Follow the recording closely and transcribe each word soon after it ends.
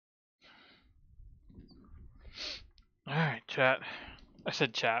Alright, chat. I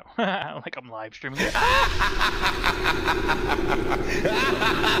said chat. Like I'm live streaming.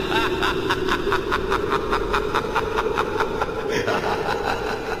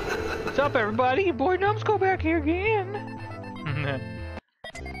 What's up, everybody? Your boy Numbskull back here again.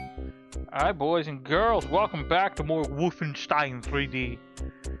 Alright, boys and girls, welcome back to more Wolfenstein 3D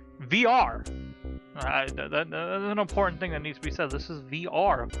VR. That's an important thing that needs to be said. This is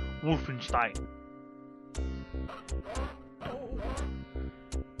VR Wolfenstein.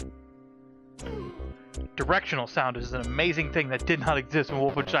 Directional sound is an amazing thing that did not exist when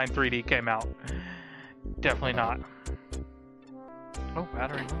Wolfenstein 3D came out. Definitely not. Oh,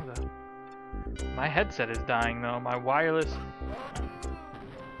 battery, move that. My headset is dying though, my wireless.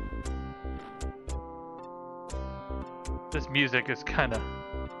 This music is kinda...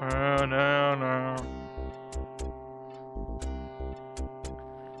 Oh, no.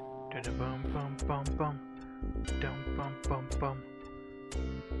 Bum bum bum bum. Dum bum bum bum.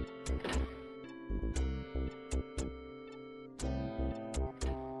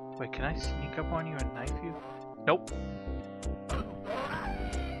 Wait, can I sneak up on you and knife you? Nope.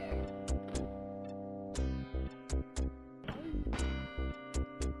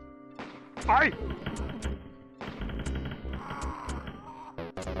 Aye!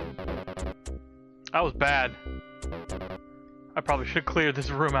 That was bad. I probably should clear this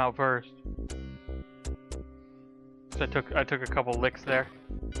room out first. So I took a couple licks there.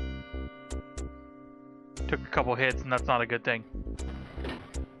 Took a couple hits, and that's not a good thing.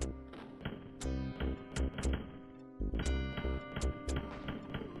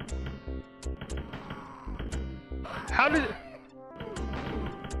 How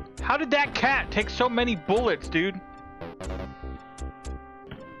did that cat take so many bullets, dude?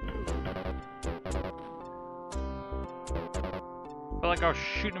 Felt like I was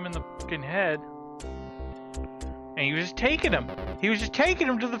shooting him in the fucking head. And he was just taking him. He was just taking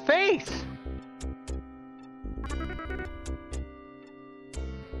him to the face.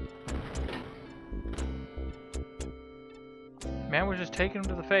 Man was just taking him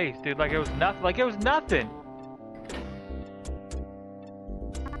to the face, dude, like it was nothing. Like it was nothing.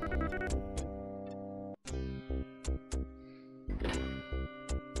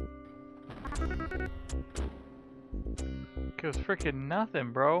 It was freaking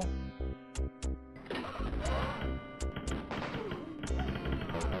nothing, bro.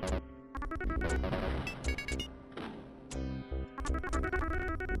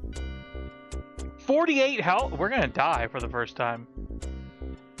 .48 health? We're gonna die for the first time.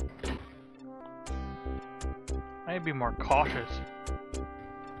 I need to be more cautious.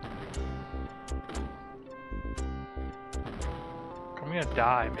 I'm gonna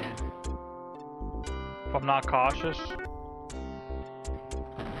die, man. If I'm not cautious,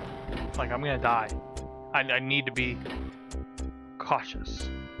 like, I'm gonna die. I need to be cautious.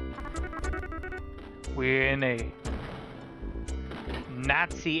 We're in a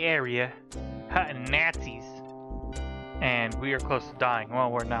Nazi area. Nazis. And we are close to dying.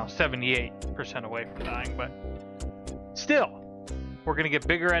 Well, we're now 78% away from dying, but still, we're gonna get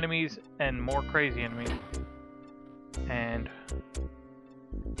bigger enemies and more crazy enemies. And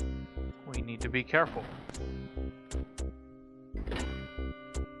we need to be careful.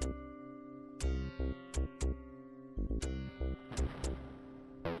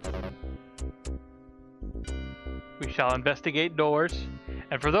 We shall investigate doors.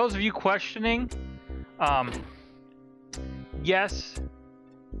 And for those of you questioning, yes,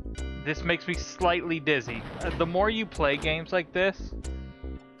 this makes me slightly dizzy. The more you play games like this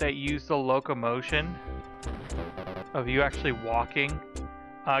that use the locomotion of you actually walking,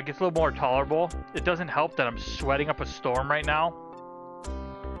 it gets a little more tolerable. It doesn't help that I'm sweating up a storm right now,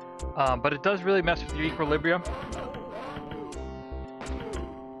 but it does really mess with your equilibrium.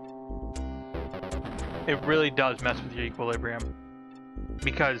 It really does mess with your equilibrium.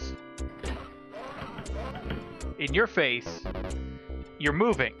 Because in your face, you're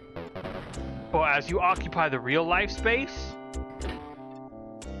moving. But as you occupy the real life space,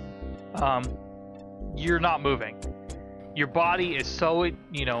 you're not moving. Your body is so,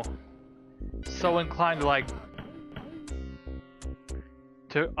 you know, so inclined to like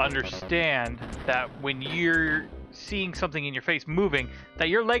to understand that when you're seeing something in your face moving, that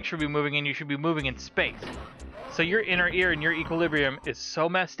your legs should be moving and you should be moving in space. So your inner ear and your equilibrium is so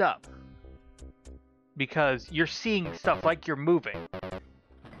messed up because you're seeing stuff like you're moving,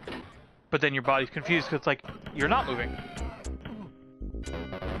 but then your body's confused because it's like you're not moving.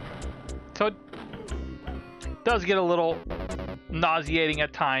 So it does get a little nauseating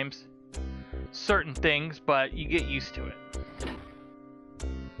at times, certain things, but you get used to it.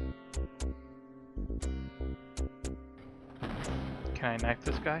 Can I knife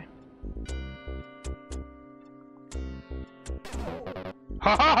this guy?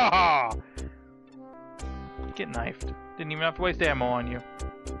 Ha ha ha ha! Get knifed. Didn't even have to waste ammo on you.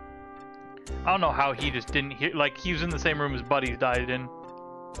 I don't know how he just didn't hear. Like, he was in the same room his buddies died in.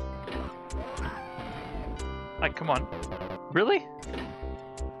 Like, come on. Really?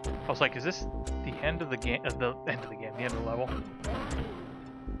 I was like, is this the end of the game? The end of the game, the end of the level.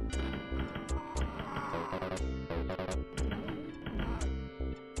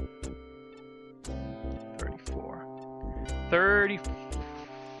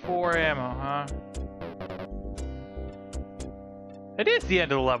 $34 ammo, huh? It is the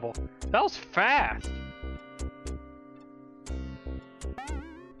end of the level. That was fast.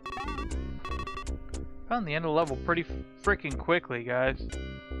 Found the end of the level pretty freaking quickly, guys.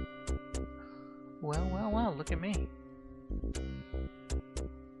 Well, look at me.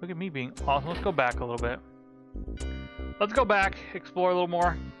 Look at me being awesome. Let's go back a little bit. Let's go back, explore a little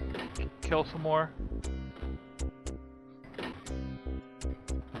more, kill some more.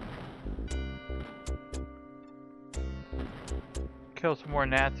 Kill some more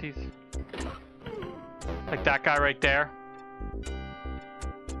Nazis. Like that guy right there.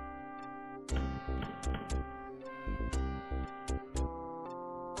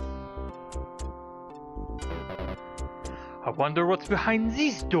 I wonder what's behind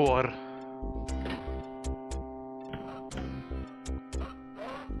this door.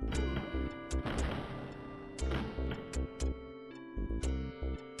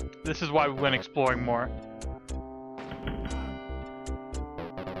 This is why we went exploring more.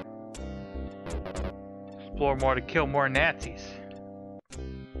 Explore more to kill more Nazis.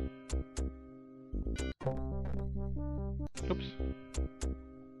 Oops.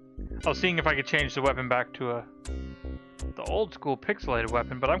 I was seeing if I could change the weapon back to the old school pixelated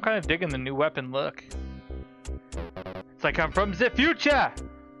weapon, but I'm kind of digging the new weapon look. It's like I'm from the future!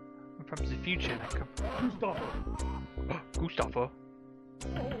 I'm from the future. Gustavo.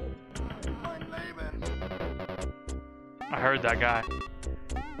 I heard that guy.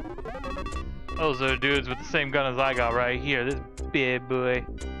 Those are the dudes with the same gun as I got right here. This bad boy.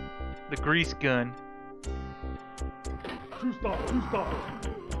 The grease gun.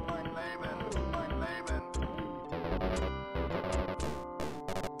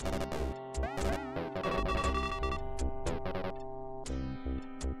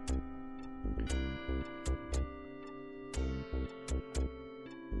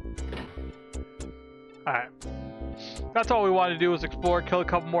 Alright. That's all we wanted to do was explore, kill a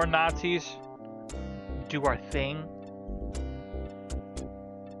couple more Nazis. Do our thing.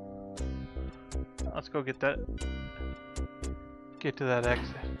 Let's go get that. Get to that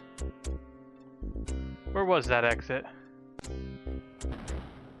exit. Where was that exit?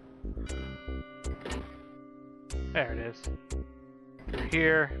 There it is. Through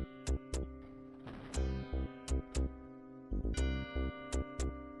here.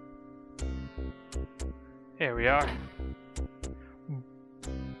 Here we are.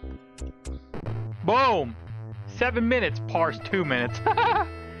 Boom! 7 minutes, parse 2 minutes.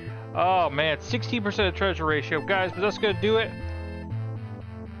 Oh man, 16% of treasure ratio. Guys, but that's gonna do it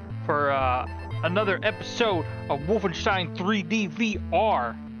for another episode of Wolfenstein 3D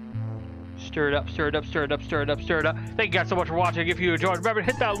VR. Stir it up, stir it up, stir it up, stir it up, stir it up. Thank you guys so much for watching. If you enjoyed, remember to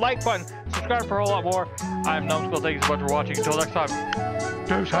hit that like button, subscribe for a whole lot more. I'm Numbskull. Thank you so much for watching. Until next time.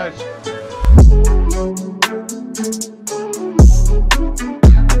 Deuce.